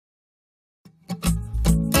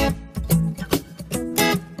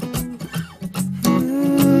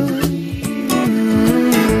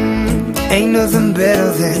nothing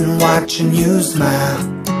better than watching you smile.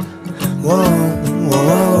 Whoa,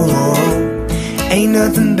 whoa, whoa. Ain't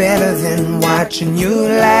nothing better than watching you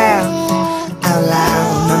laugh out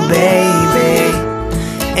loud, my baby.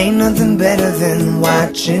 Ain't nothing better than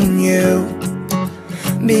watching you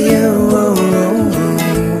be you.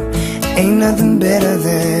 Ain't nothing better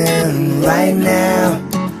than right now.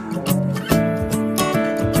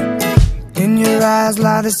 In your eyes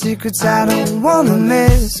lie the secrets I don't wanna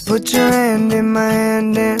miss. Put your hand in my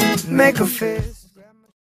hand and make a fist.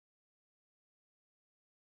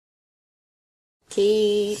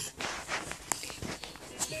 Keith,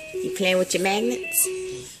 you playing with your magnets?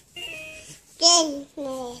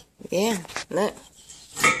 Yeah, look.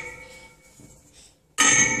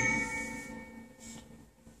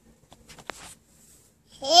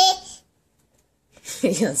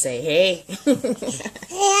 You gonna say hey?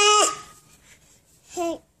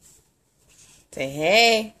 Say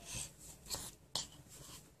hey.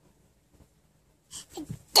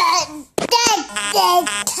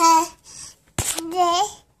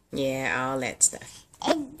 Yeah, all that stuff.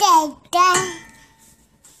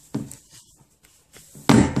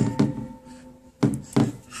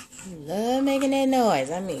 Love making that noise.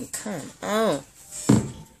 I mean, come on.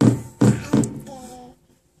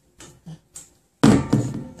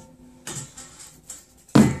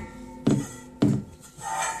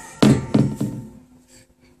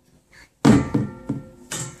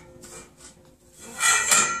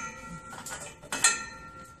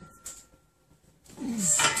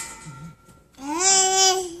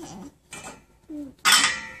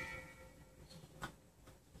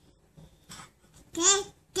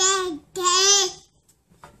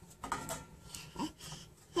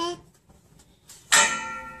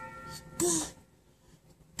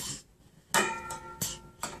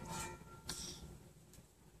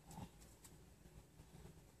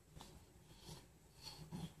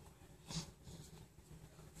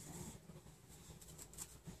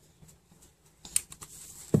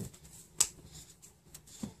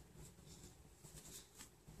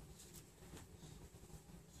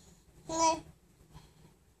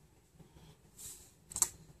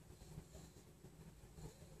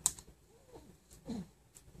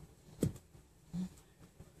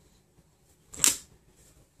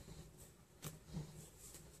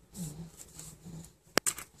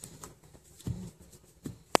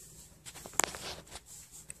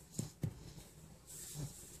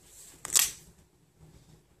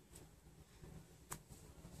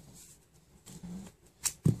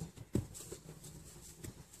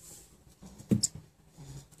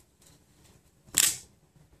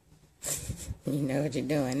 You know what you're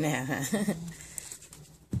doing now, huh?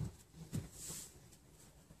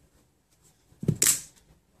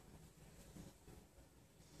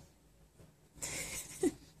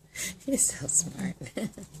 You're so smart.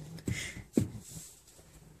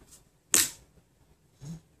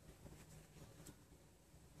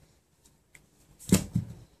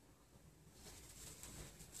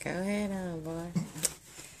 Go ahead on, boy.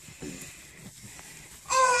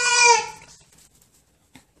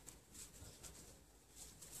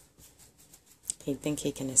 He think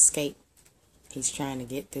he can escape. He's trying to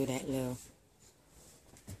get through that little...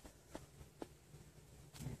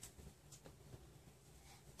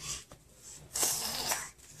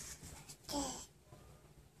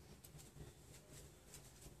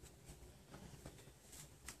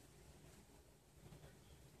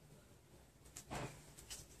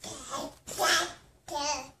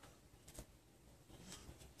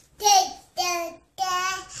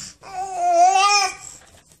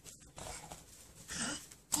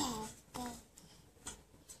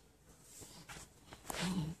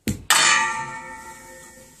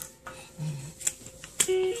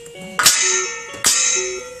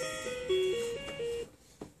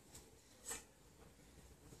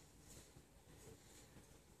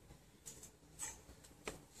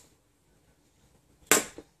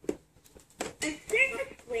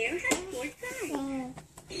 square has four sides.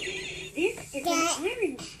 This is an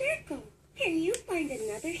iron circle. Can you find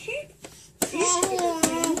another shape? This is a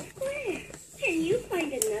round square. Can you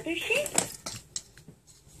find another shape?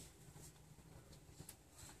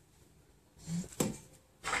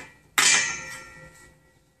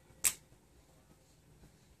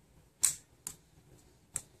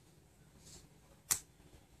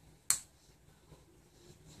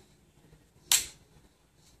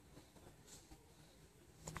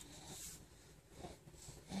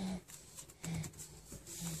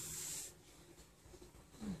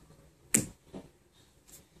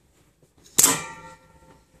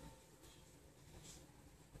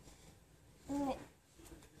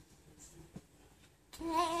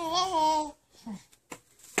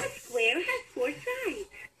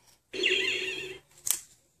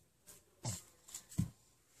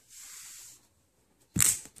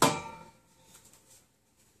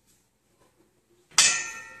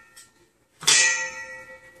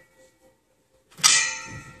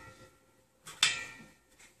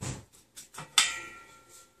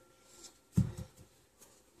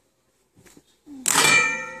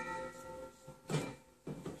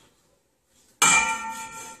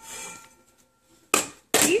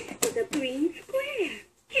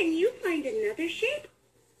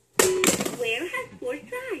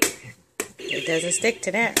 It doesn't stick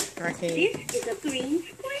to that, Raqeeb. This is a green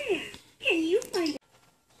square. Can you find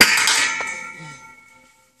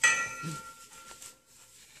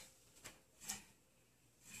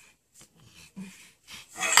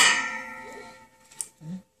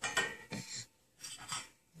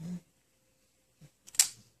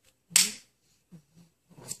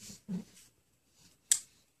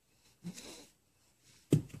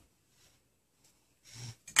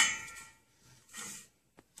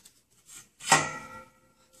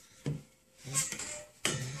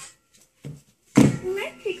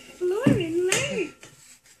Let's explore and learn.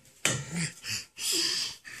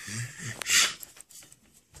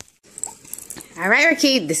 All right,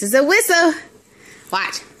 Raqeeb, this is a whistle.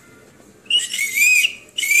 Watch.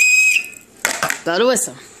 Blow the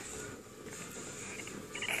whistle.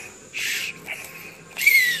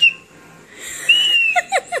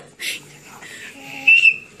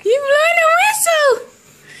 You blowing the whistle.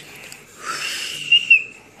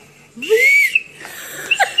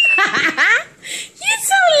 You're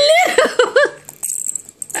so little.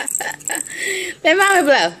 Let mama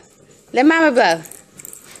blow. Let mama blow.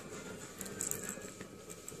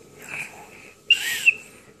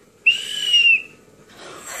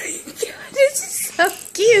 This is so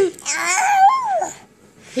cute.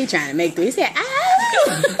 He trying to make through. He said, ow.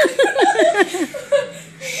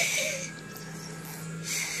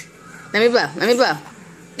 Let me blow. Let me blow.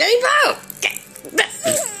 Let me blow.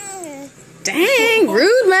 Dang,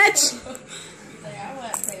 rude much.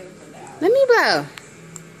 Let me blow.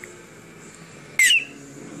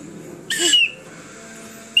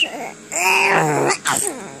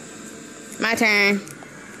 My turn.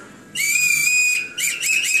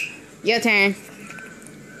 Your turn.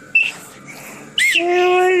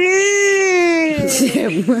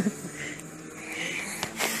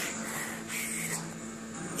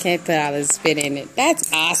 Can't put all this spit in it.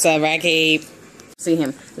 That's awesome, Raqeeb. See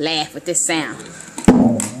him laugh with this sound.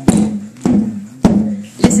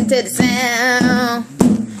 Listen to the sound.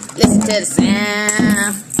 Listen to the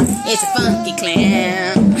sound. It's a funky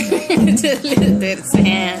clown. Just listen to the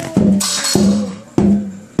sound.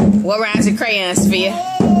 What rhymes with crayon, Sophia?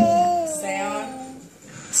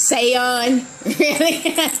 Say on.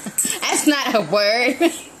 Really? That's not a word.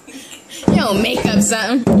 You don't make up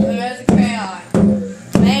something. There's a crayon.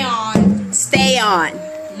 Lay on. Stay on.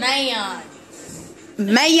 Mayon.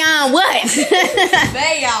 Mayon what?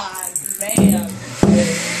 Mayon. Mayon.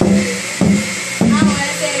 I want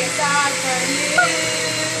to take a song for you.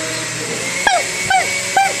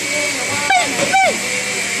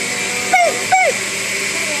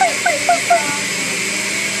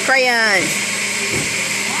 Crayon.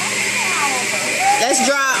 Let's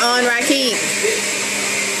draw on Raqeeb.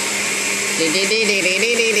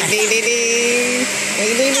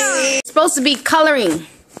 It's supposed to be coloring.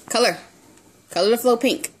 Color. Color the flow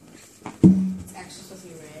pink. It's actually supposed to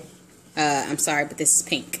be red. I'm sorry, but this is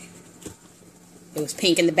pink. It was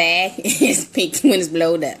pink in the bag. It's pink when it's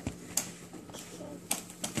blowed up.